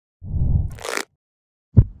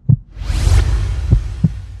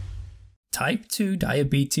Type 2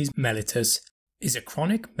 diabetes mellitus is a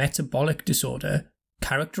chronic metabolic disorder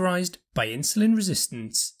characterized by insulin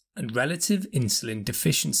resistance and relative insulin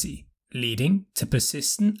deficiency, leading to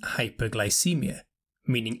persistent hyperglycemia,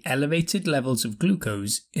 meaning elevated levels of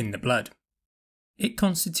glucose in the blood. It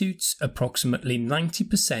constitutes approximately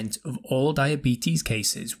 90% of all diabetes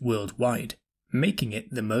cases worldwide, making it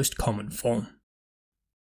the most common form.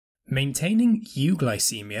 Maintaining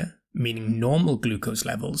euglycemia, meaning normal glucose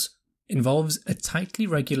levels, involves a tightly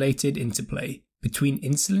regulated interplay between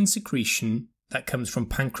insulin secretion that comes from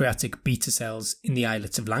pancreatic beta cells in the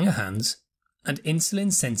islet of Langerhans and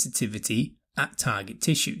insulin sensitivity at target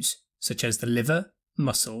tissues, such as the liver,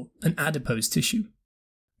 muscle, and adipose tissue.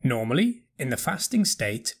 Normally, in the fasting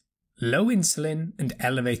state, low insulin and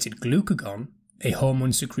elevated glucagon, a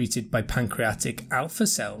hormone secreted by pancreatic alpha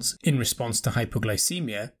cells in response to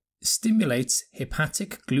hypoglycemia, stimulates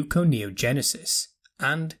hepatic gluconeogenesis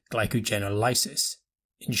and glycogenolysis,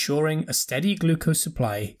 ensuring a steady glucose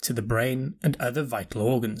supply to the brain and other vital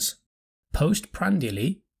organs.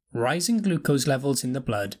 Postprandially, rising glucose levels in the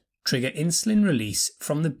blood trigger insulin release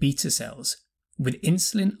from the beta cells, with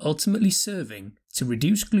insulin ultimately serving to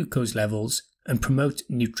reduce glucose levels and promote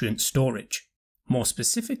nutrient storage. More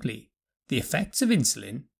specifically, the effects of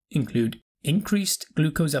insulin include increased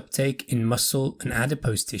glucose uptake in muscle and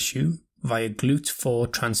adipose tissue via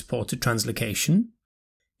GLUT4 transporter translocation.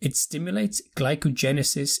 It stimulates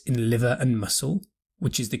glycogenesis in liver and muscle,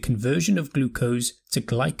 which is the conversion of glucose to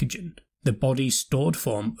glycogen, the body's stored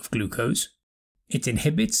form of glucose. It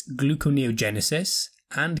inhibits gluconeogenesis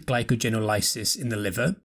and glycogenolysis in the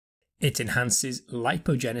liver. It enhances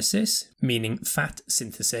lipogenesis, meaning fat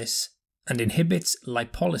synthesis, and inhibits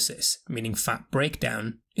lipolysis, meaning fat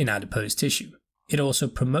breakdown, in adipose tissue. It also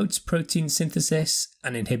promotes protein synthesis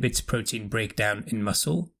and inhibits protein breakdown in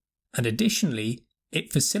muscle, and additionally,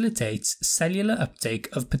 it facilitates cellular uptake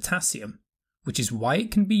of potassium, which is why it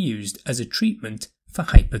can be used as a treatment for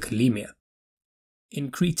hyperkalemia.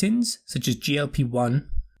 Incretins, such as GLP-1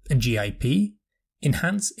 and GIP,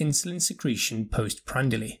 enhance insulin secretion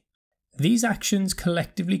postprandially. These actions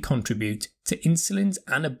collectively contribute to insulin's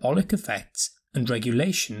anabolic effects and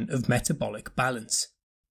regulation of metabolic balance.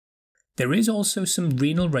 There is also some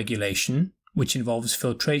renal regulation, which involves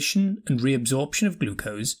filtration and reabsorption of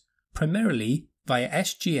glucose, primarily via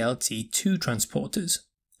SGLT2 transporters,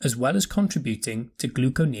 as well as contributing to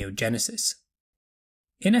gluconeogenesis.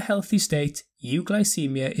 In a healthy state,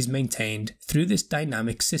 euglycemia is maintained through this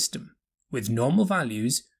dynamic system, with normal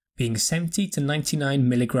values being 70 to 99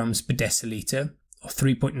 milligrams per deciliter, or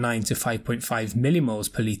 3.9 to 5.5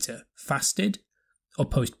 millimoles per litre fasted, or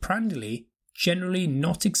postprandially generally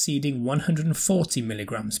not exceeding 140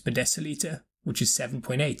 milligrams per deciliter, which is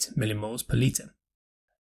 7.8 millimoles per litre.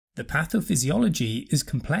 The pathophysiology is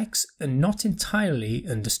complex and not entirely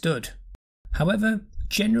understood. However,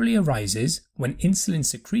 generally arises when insulin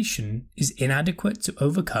secretion is inadequate to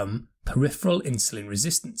overcome peripheral insulin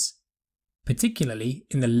resistance, particularly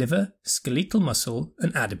in the liver, skeletal muscle,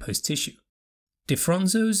 and adipose tissue.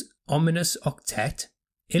 DeFronzo's ominous octet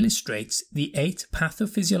illustrates the 8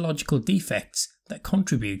 pathophysiological defects that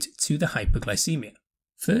contribute to the hyperglycemia.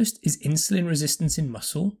 First is insulin resistance in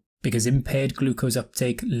muscle, because impaired glucose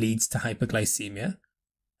uptake leads to hyperglycemia,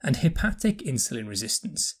 and hepatic insulin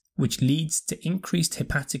resistance, which leads to increased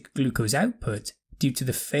hepatic glucose output due to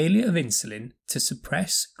the failure of insulin to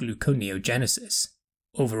suppress gluconeogenesis.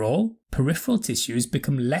 Overall, peripheral tissues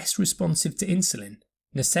become less responsive to insulin,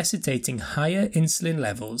 necessitating higher insulin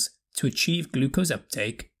levels to achieve glucose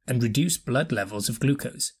uptake and reduce blood levels of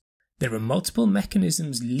glucose. There are multiple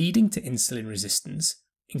mechanisms leading to insulin resistance,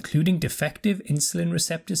 including defective insulin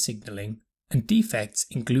receptor signaling and defects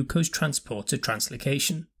in glucose transporter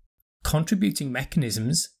translocation. Contributing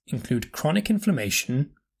mechanisms include chronic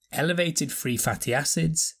inflammation, elevated free fatty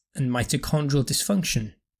acids, and mitochondrial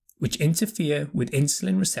dysfunction, which interfere with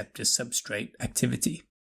insulin receptor substrate activity.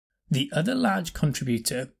 The other large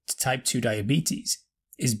contributor to type 2 diabetes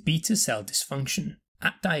is beta cell dysfunction.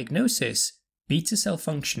 At diagnosis, beta cell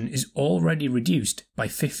function is already reduced by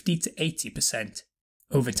 50 to 80%.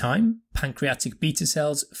 Over time, pancreatic beta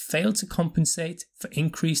cells fail to compensate for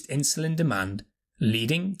increased insulin demand,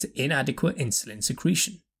 leading to inadequate insulin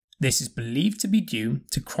secretion. This is believed to be due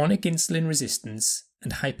to chronic insulin resistance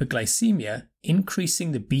and hyperglycemia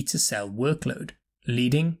increasing the beta cell workload,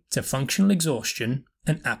 leading to functional exhaustion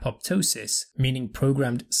and apoptosis, meaning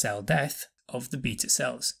programmed cell death, of the beta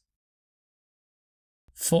cells.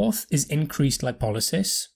 Fourth is increased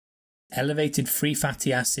lipolysis. Elevated free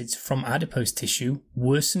fatty acids from adipose tissue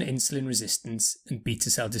worsen insulin resistance and beta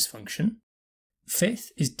cell dysfunction.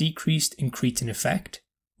 Fifth is decreased incretin effect,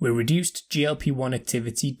 where reduced GLP-1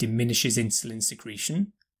 activity diminishes insulin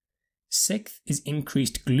secretion. Sixth is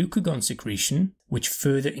increased glucagon secretion, which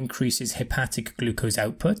further increases hepatic glucose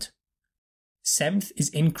output. Seventh is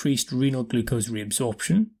increased renal glucose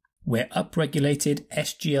reabsorption, where upregulated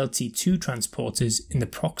SGLT2 transporters in the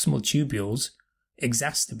proximal tubules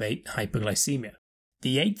exacerbate hyperglycemia.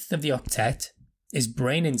 The eighth of the octet is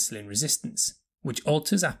brain insulin resistance, which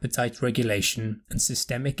alters appetite regulation and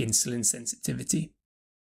systemic insulin sensitivity.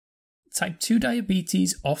 Type 2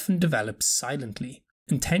 diabetes often develops silently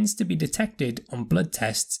and tends to be detected on blood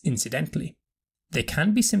tests incidentally. There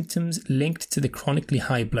can be symptoms linked to the chronically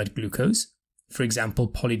high blood glucose, for example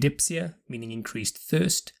polydipsia, meaning increased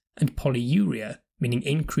thirst, and polyuria, meaning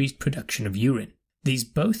increased production of urine. These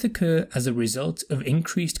both occur as a result of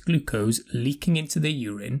increased glucose leaking into the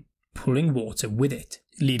urine, pulling water with it,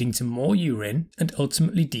 leading to more urine and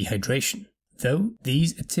ultimately dehydration, though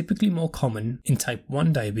these are typically more common in type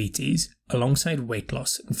 1 diabetes alongside weight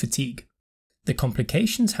loss and fatigue. The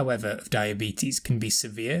complications, however, of diabetes can be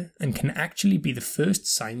severe and can actually be the first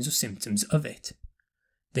signs or symptoms of it.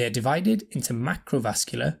 They are divided into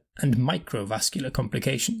macrovascular and microvascular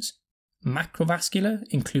complications. Macrovascular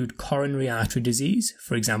include coronary artery disease,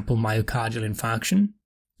 for example myocardial infarction,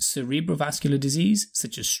 cerebrovascular disease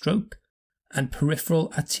such as stroke, and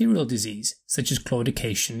peripheral arterial disease such as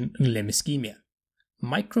claudication and limb ischemia.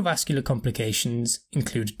 Microvascular complications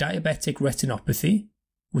include diabetic retinopathy,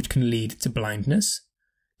 which can lead to blindness,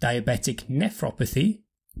 diabetic nephropathy,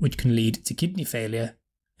 which can lead to kidney failure,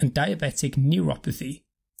 and diabetic neuropathy,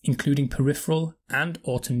 including peripheral and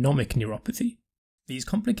autonomic neuropathy. These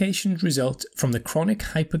complications result from the chronic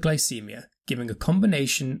hyperglycemia, giving a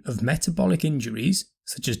combination of metabolic injuries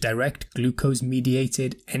such as direct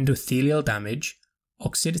glucose-mediated endothelial damage,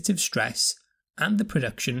 oxidative stress, and the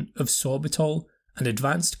production of sorbitol and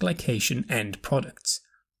advanced glycation end products,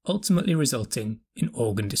 ultimately resulting in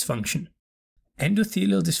organ dysfunction.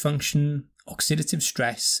 Endothelial dysfunction, oxidative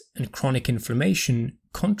stress, and chronic inflammation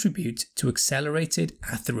contribute to accelerated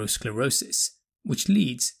atherosclerosis, which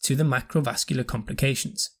leads to the macrovascular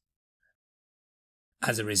complications.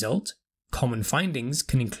 As a result, common findings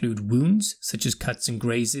can include wounds such as cuts and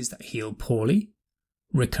grazes that heal poorly,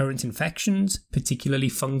 recurrent infections, particularly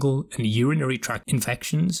fungal and urinary tract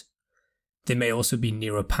infections. There may also be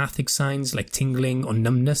neuropathic signs like tingling or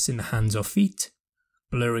numbness in the hands or feet,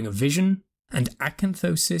 blurring of vision, and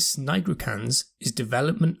acanthosis nigricans is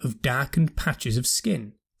development of darkened patches of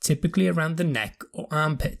skin, typically around the neck or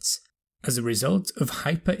armpits, as a result of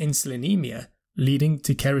hyperinsulinemia leading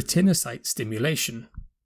to keratinocyte stimulation.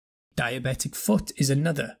 Diabetic foot is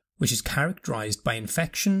another, which is characterized by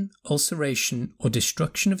infection, ulceration, or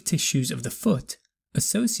destruction of tissues of the foot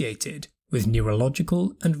associated with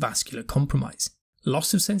neurological and vascular compromise.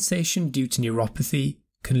 Loss of sensation due to neuropathy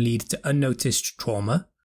can lead to unnoticed trauma,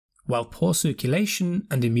 while poor circulation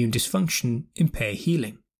and immune dysfunction impair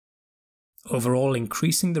healing, overall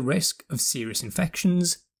increasing the risk of serious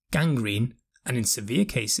infections, gangrene, and in severe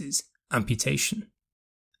cases, amputation.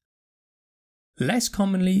 Less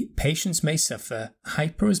commonly, patients may suffer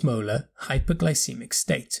hyperosmolar hyperglycemic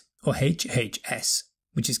state, or HHS,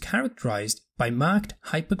 which is characterized by marked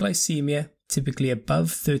hyperglycemia, typically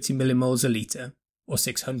above 30 millimoles a litre, or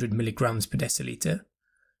 600 milligrams per deciliter,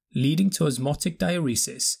 leading to osmotic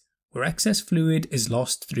diuresis, where excess fluid is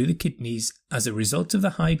lost through the kidneys as a result of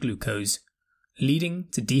the high glucose, leading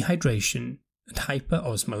to dehydration and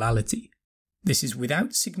hyperosmolality. This is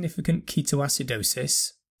without significant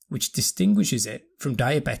ketoacidosis, which distinguishes it from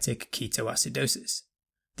diabetic ketoacidosis.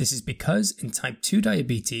 This is because in type 2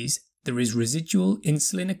 diabetes there is residual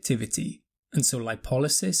insulin activity, and so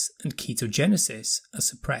lipolysis and ketogenesis are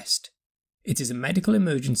suppressed. It is a medical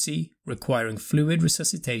emergency requiring fluid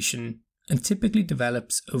resuscitation and typically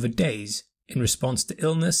develops over days in response to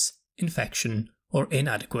illness, infection, or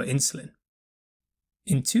inadequate insulin.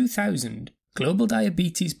 In 2000, global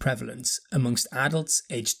diabetes prevalence amongst adults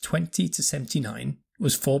aged 20 to 79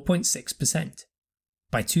 was 4.6%.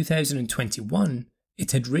 By 2021,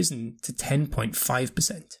 it had risen to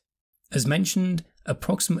 10.5%. As mentioned,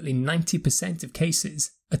 approximately 90% of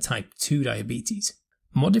cases are type 2 diabetes.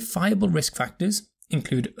 Modifiable risk factors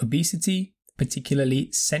include obesity,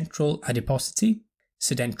 particularly central adiposity,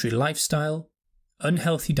 sedentary lifestyle,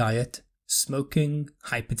 unhealthy diet, smoking,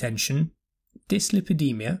 hypertension,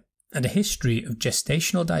 dyslipidemia, and a history of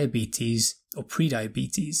gestational diabetes or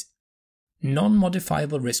prediabetes.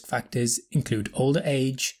 Non-modifiable risk factors include older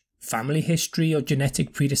age, family history or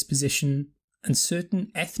genetic predisposition, and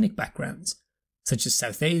certain ethnic backgrounds, such as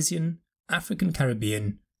South Asian, African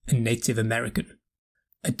Caribbean, and Native American.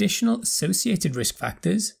 Additional associated risk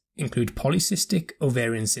factors include polycystic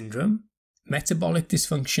ovarian syndrome, metabolic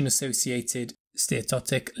dysfunction associated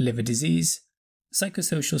steatotic liver disease,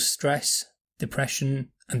 psychosocial stress, depression,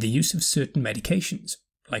 and the use of certain medications,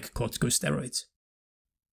 like corticosteroids.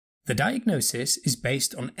 The diagnosis is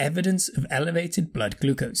based on evidence of elevated blood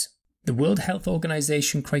glucose. The World Health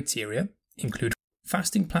Organization criteria include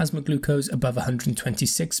fasting plasma glucose above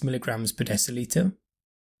 126 mg per deciliter,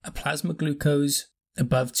 a plasma glucose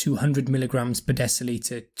above 200 mg per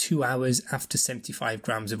deciliter 2 hours after 75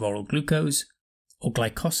 grams of oral glucose, or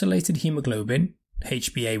glycosylated hemoglobin,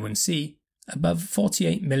 HbA1c, above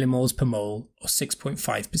 48 millimoles per mole or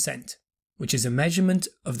 6.5%, which is a measurement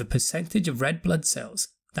of the percentage of red blood cells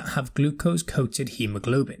that have glucose-coated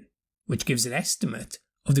hemoglobin, which gives an estimate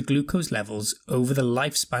of the glucose levels over the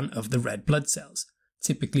lifespan of the red blood cells,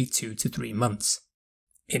 typically 2 to 3 months.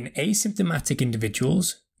 In asymptomatic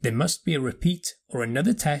individuals, there must be a repeat or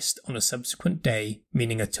another test on a subsequent day,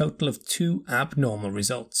 meaning a total of 2 abnormal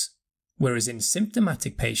results, whereas in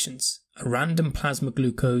symptomatic patients, a random plasma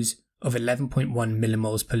glucose of 11.1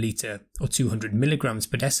 millimoles per litre or 200 milligrams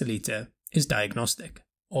per deciliter is diagnostic,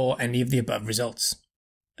 or any of the above results.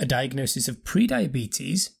 A diagnosis of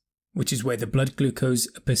prediabetes, which is where the blood glucose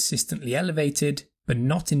are persistently elevated but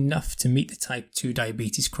not enough to meet the type 2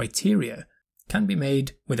 diabetes criteria, can be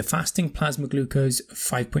made with a fasting plasma glucose of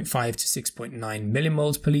 5.5 to 6.9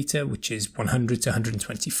 millimoles per litre, which is 100 to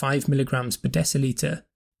 125 milligrams per deciliter,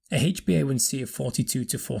 a HbA1c of 42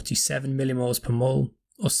 to 47 millimoles per mole,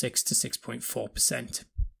 or 6 to 6.4%.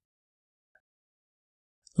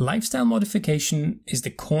 Lifestyle modification is the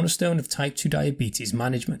cornerstone of type 2 diabetes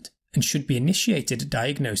management and should be initiated at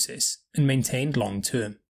diagnosis and maintained long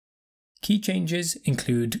term. Key changes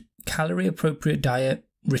include calorie-appropriate diet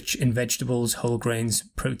rich in vegetables, whole grains,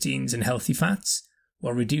 proteins, and healthy fats,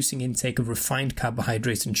 while reducing intake of refined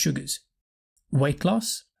carbohydrates and sugars. Weight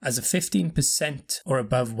loss, as a 15% or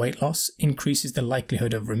above weight loss increases the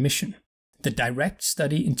likelihood of remission. The DIRECT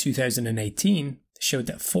study in 2018 showed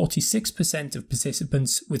that 46% of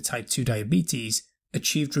participants with type 2 diabetes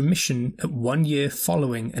achieved remission at 1 year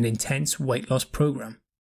following an intense weight loss program,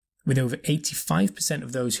 with over 85%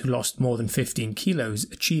 of those who lost more than 15 kilos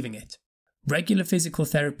achieving it. Regular physical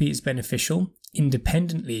therapy is beneficial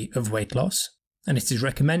independently of weight loss, and it is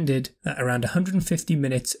recommended that around 150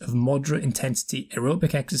 minutes of moderate intensity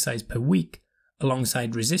aerobic exercise per week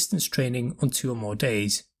alongside resistance training on 2 or more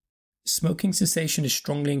days. Smoking cessation is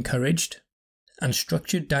strongly encouraged, and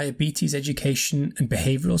structured diabetes education and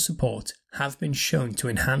behavioural support have been shown to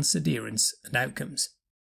enhance adherence and outcomes.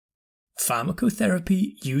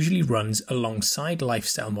 Pharmacotherapy usually runs alongside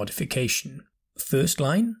lifestyle modification. First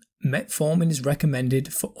line, metformin is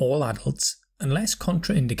recommended for all adults unless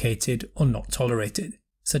contraindicated or not tolerated,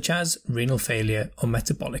 such as renal failure or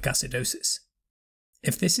metabolic acidosis.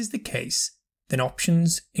 If this is the case, then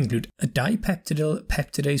options include a dipeptidyl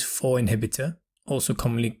peptidase 4 inhibitor, also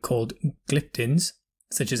commonly called gliptins,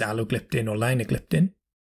 such as allogliptin or linagliptin,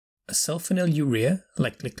 a sulfonylurea,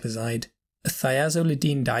 like gliclazide, a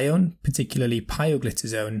thiazolidinedione, particularly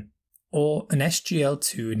pioglitazone, or an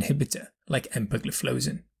SGL2 inhibitor, like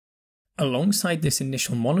empagliflozin. Alongside this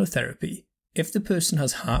initial monotherapy, if the person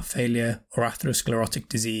has heart failure or atherosclerotic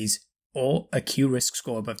disease, or a Q risk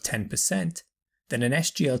score above 10%, then an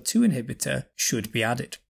SGL2 inhibitor should be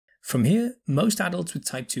added. From here, most adults with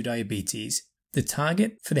type 2 diabetes, the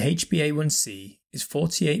target for the HbA1c is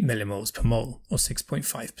 48 millimoles per mole, or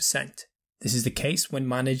 6.5%. This is the case when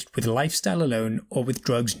managed with lifestyle alone or with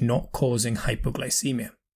drugs not causing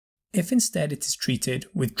hypoglycemia. If instead it is treated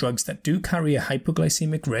with drugs that do carry a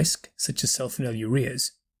hypoglycemic risk, such as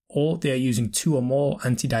sulfonylureas, or they are using 2 or more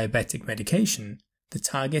anti-diabetic medication, the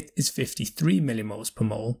target is 53 millimoles per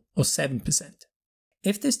mole, or 7%.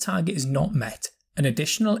 If this target is not met, an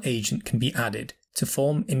additional agent can be added to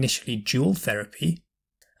form initially dual therapy,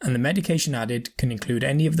 and the medication added can include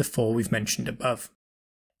any of the 4 we've mentioned above.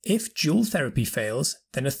 If dual therapy fails,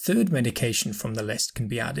 then a third medication from the list can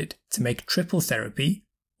be added to make triple therapy,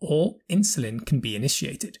 or insulin can be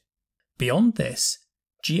initiated. Beyond this,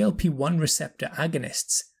 GLP-1 receptor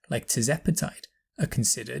agonists like tirzepatide are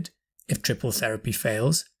considered if triple therapy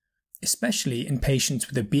fails, especially in patients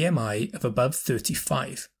with a BMI of above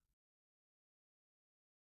 35